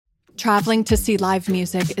Traveling to see live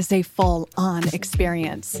music is a full-on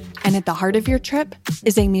experience. And at the heart of your trip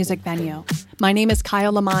is a music venue. My name is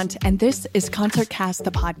Kyle Lamont, and this is ConcertCast,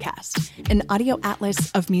 the podcast, an audio atlas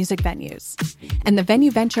of music venues. And the venue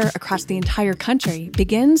venture across the entire country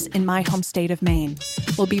begins in my home state of Maine.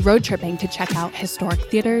 We'll be road tripping to check out historic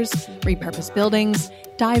theaters, repurposed buildings,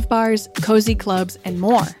 dive bars, cozy clubs, and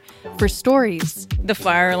more. For stories. The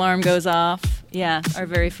fire alarm goes off. Yeah, our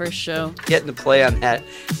very first show. Getting to play on that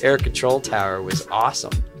air control tower was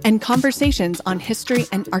awesome. And conversations on history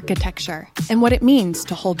and architecture and what it means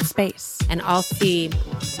to hold space. And I'll see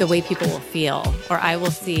the way people will feel, or I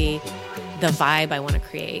will see the vibe I want to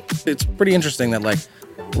create. It's pretty interesting that,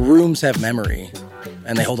 rooms have memory,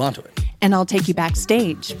 and they hold on to it. And I'll take you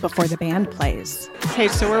backstage before the band plays. Okay,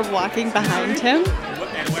 so we're walking behind him.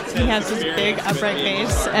 He has this big upright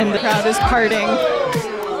bass, and the crowd is parting.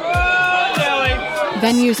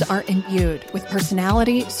 Venues are imbued with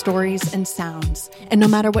personality, stories, and sounds. And no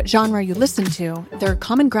matter what genre you listen to, they're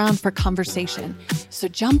common ground for conversation. So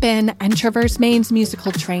jump in and traverse Maine's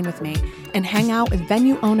musical train with me and hang out with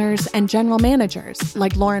venue owners and general managers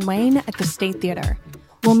like Lauren Wayne at the State Theater.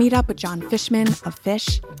 We'll meet up with John Fishman of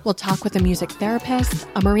Phish. We'll talk with a music therapist,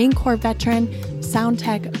 a Marine Corps veteran, sound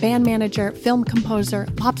tech, band manager, film composer,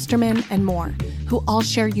 lobsterman, and more, who all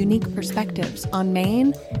share unique perspectives on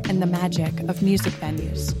Maine and the magic of music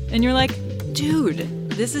venues. And you're like,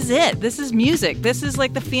 dude, this is it. This is music. This is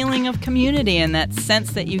like the feeling of community and that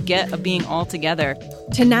sense that you get of being all together.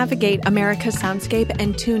 To navigate America's soundscape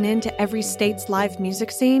and tune into every state's live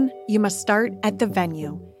music scene, you must start at the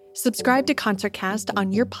venue. Subscribe to ConcertCast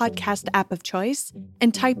on your podcast app of choice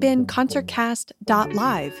and type in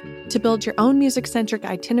concertcast.live to build your own music-centric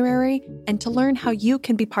itinerary and to learn how you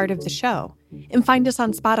can be part of the show. And find us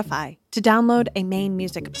on Spotify to download a Maine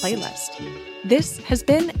music playlist. This has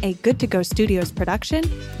been a Good to Go Studios production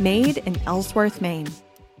made in Ellsworth, Maine.